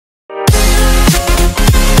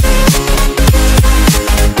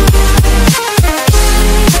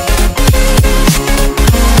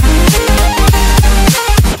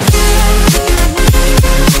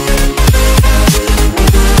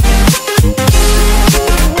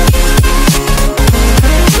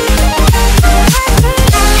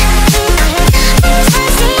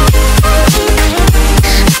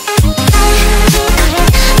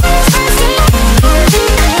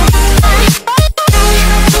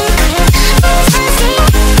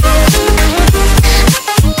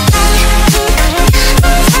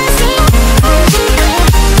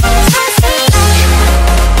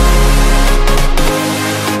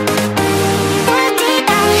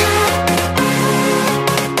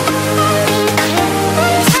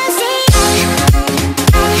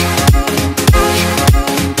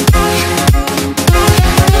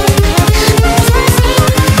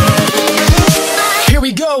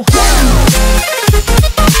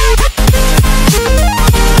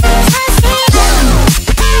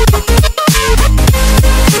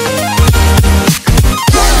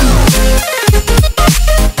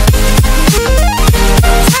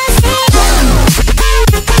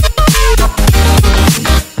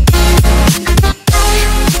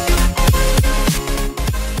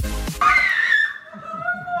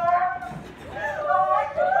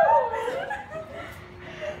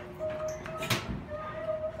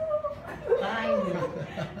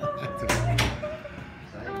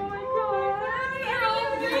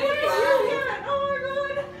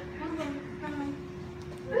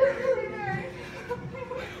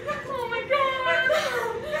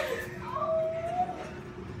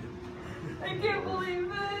I can't believe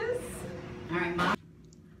this. All right, Mom.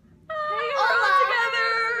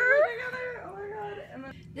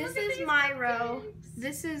 This is my row.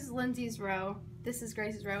 This is Lindsay's row. This is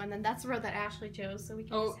Grace's row, and then that's the row that Ashley chose. So we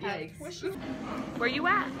can just have. Where you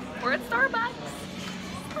at? We're at Starbucks.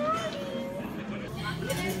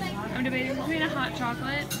 I'm debating between a hot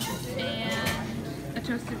chocolate and a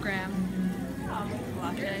toasted graham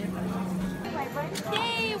latte.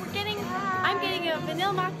 Yay! We're getting. I'm getting a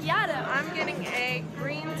vanilla macchiato. I'm getting a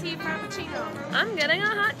green tea frappuccino. I'm getting a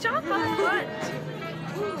hot chocolate.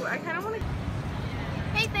 Ooh, I kind of want to.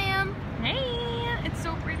 Hey, fam. Hey, it's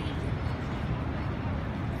so pretty.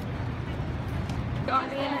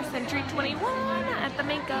 Got in a Century 21 at the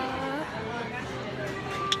makeup.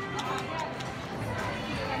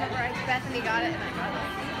 Bethany got it, and I got it.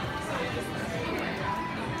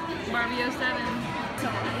 Barbie 07. So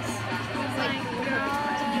nice. Oh my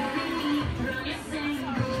god.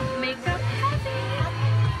 Makeup heavy.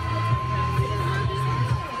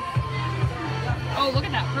 Oh, look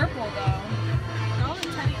at that purple though.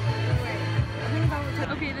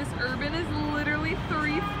 Okay, this urban is literally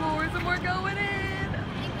 3 floors and we're going in.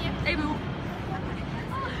 Thank you. Hey boo.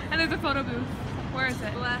 And there's a photo booth. Where is it?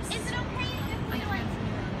 Is it okay if we like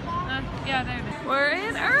walk? Yeah, there it is. We're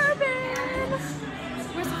in urban.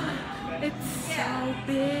 It's so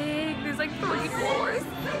big. There's like 3 floors.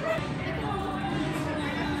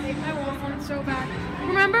 I want one so bad.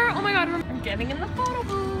 Remember? Oh my god, I'm getting in the photo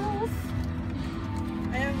booth.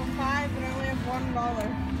 I have a 5 and I only have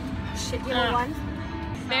 $1. Shit, you know one?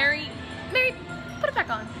 Mary, put it back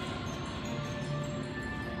on.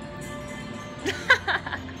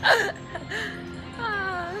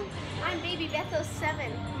 I'm Baby Beth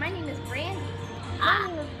 07. My name is Brandy. My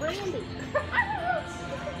name is Brandy.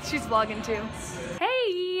 She's vlogging too.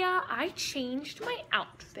 Hey, I changed my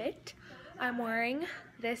outfit. I'm wearing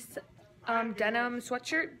this denim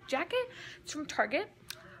sweatshirt jacket. It's from Target.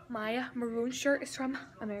 My maroon shirt is from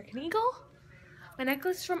American Eagle. My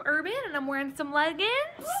necklace is from Urban, and I'm wearing some leggings.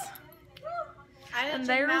 And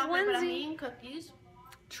there's but I'm Lindsay. eating cookies.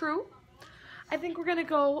 True. I think we're gonna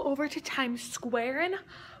go over to Times Square and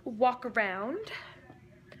walk around.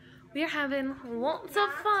 We are having lots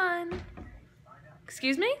of fun.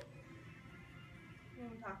 Excuse me?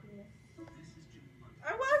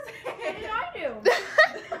 I wasn't. What did I do?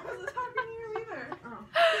 I wasn't talking to you either.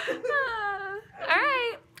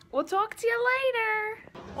 Alright, we'll talk to you later.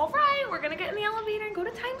 Alright, we're gonna get in the elevator and go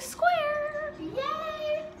to Times Square.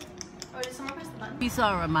 Yay! Oh, did someone press the button? We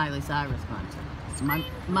saw a Miley Cyrus concert. So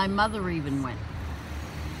my mother even went.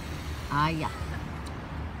 Ah, yeah.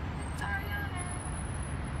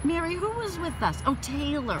 Mary, who was with us? Oh,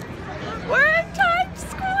 Taylor. We're in Times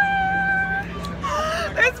Square!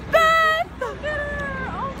 There's Beth! Look at her!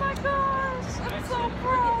 Oh my gosh! I'm so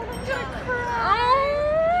proud. I'm gonna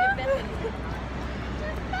cry.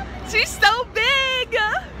 She's so big!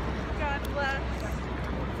 God bless.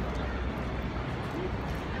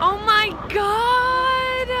 Oh my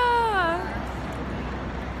god!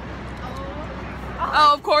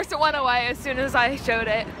 Oh, of course it went away as soon as I showed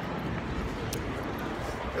it.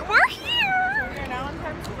 We're here! We are now in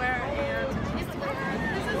Times Square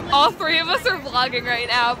and All 3 of us are vlogging right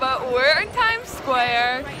now, but we're in Times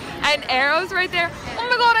Square and Arrow's right there. Oh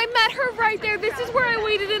my god, I met her right there. This is where I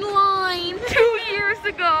waited in line 2 years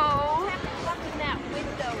ago.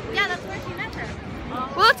 Yeah, that's where she met her.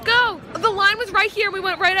 Well, let's go. The line was right here. We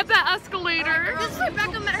went right up that escalator. This is where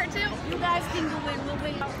Becca met her too. you guys can go in. We'll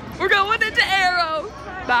wait. We're going into Arrow.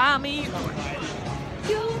 Bye, me.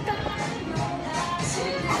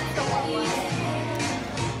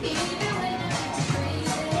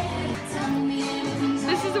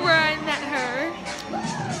 This is where I met her.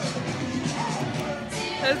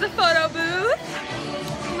 There's the photo booth.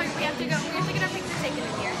 Oh my, we have to get our picture taken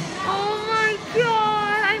in here. Oh my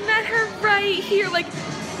god, I met her right here, like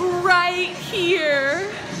right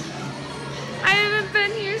here. I haven't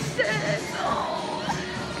been here since. Oh.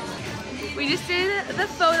 We just did the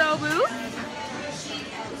photo booth.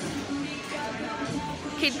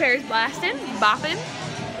 Katy Perry's blasting, bopping.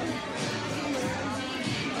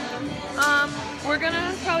 We're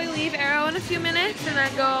gonna probably leave Arrow in a few minutes and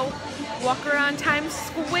then go walk around Times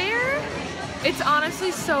Square. It's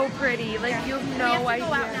honestly so pretty. Like you have no idea.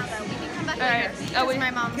 Go out now, though. We can come back All right. later. Oh, wait. My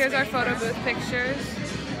mom's Here's our waiting photo for us. booth pictures.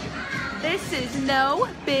 This is no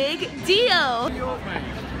big deal.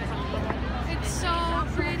 It's so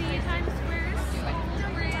pretty. Times Square is so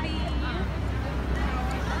pretty.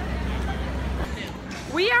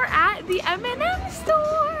 We are at the M&M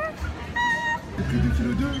store.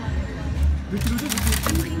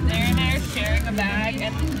 Mary and I are sharing a bag,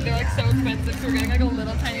 and they're like so expensive, so we're getting like a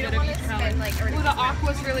little tiny bit of each color. Oh, the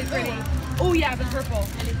aqua's really pretty. Oh yeah, the purple.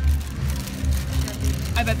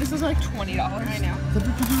 I bet this was like $20. I know.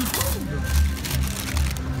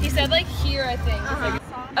 He said like here, I think.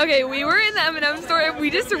 Okay, we were in the M&M store and we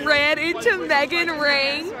just ran into Megan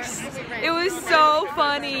Ranks. It was so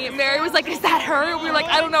funny. Mary was like, is that her? And we were like,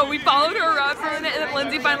 I don't know. We followed her around for a minute and then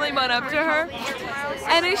Lindsay finally went up to her.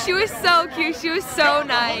 And she was so cute. She was so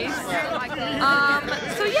nice.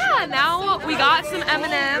 So yeah, now we got some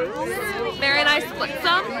M&Ms. Mary and I split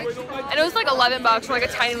some. And it was like $11 for like a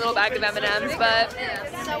tiny little bag of M&Ms. But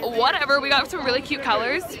whatever, we got some really cute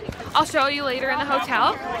colors. I'll show you later in the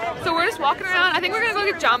hotel. So we're just walking around. I think we're gonna go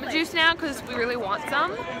get Jamba Juice now because we really want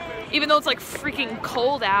some. Even though it's like freaking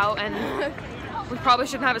cold out and we probably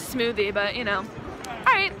shouldn't have a smoothie, but you know.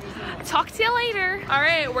 All right, talk to you later. All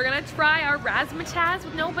right, we're gonna try our razzmatazz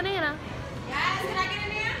with no banana. Guys, can I get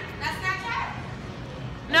in there? That's Snapchat?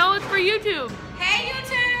 No, it's for YouTube. Hey,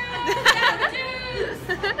 YouTube!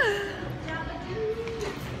 Jamba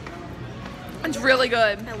Juice! It's really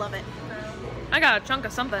good. I love it. I got a chunk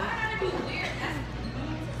of something.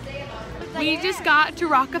 We just got to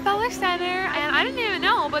Rockefeller Center, and I didn't even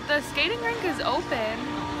know, but the skating rink is open.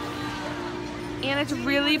 And it's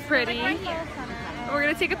really pretty. We're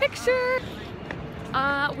gonna take a picture.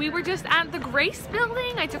 We were just at the Grace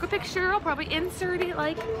building. I took a picture. I'll probably insert it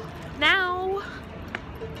like now.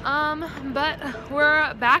 But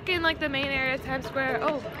we're back in like the main area of Times Square.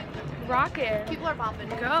 Oh, rocket. People are popping.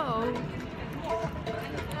 Go.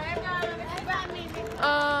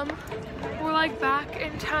 We're like back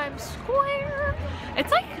in Times Square.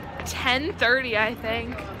 It's like 10:30, I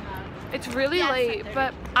think. It's really late,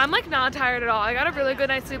 but I'm like not tired at all. I got a really good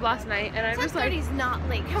night's sleep last night, and I'm just like, 10:30's not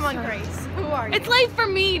late. Come on, Grace. Who are you? it's late for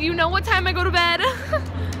me. Do you know what time I go to bed?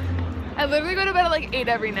 I literally go to bed at like 8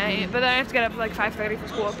 every night, but then I have to get up at like 5:30 for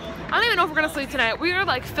school. I don't even know if we're gonna sleep tonight. We are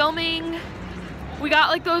like filming. We got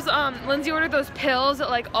like those, Lindsay ordered those pills that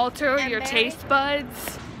like alter your taste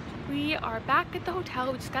buds. We are back at the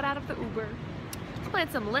hotel. We just got out of the Uber. Let's play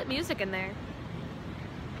some lit music in there.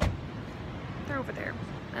 They're over there.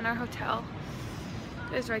 And our hotel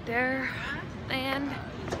is right there. And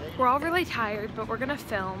we're all really tired, but we're gonna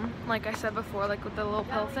film, like I said before, like with the little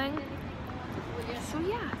pill thing. So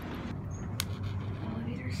yeah.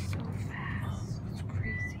 Elevator's so fast. It's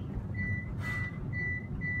crazy.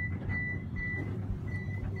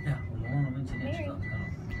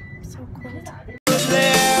 So cold.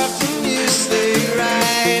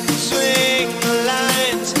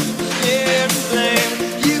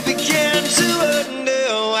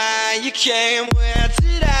 Came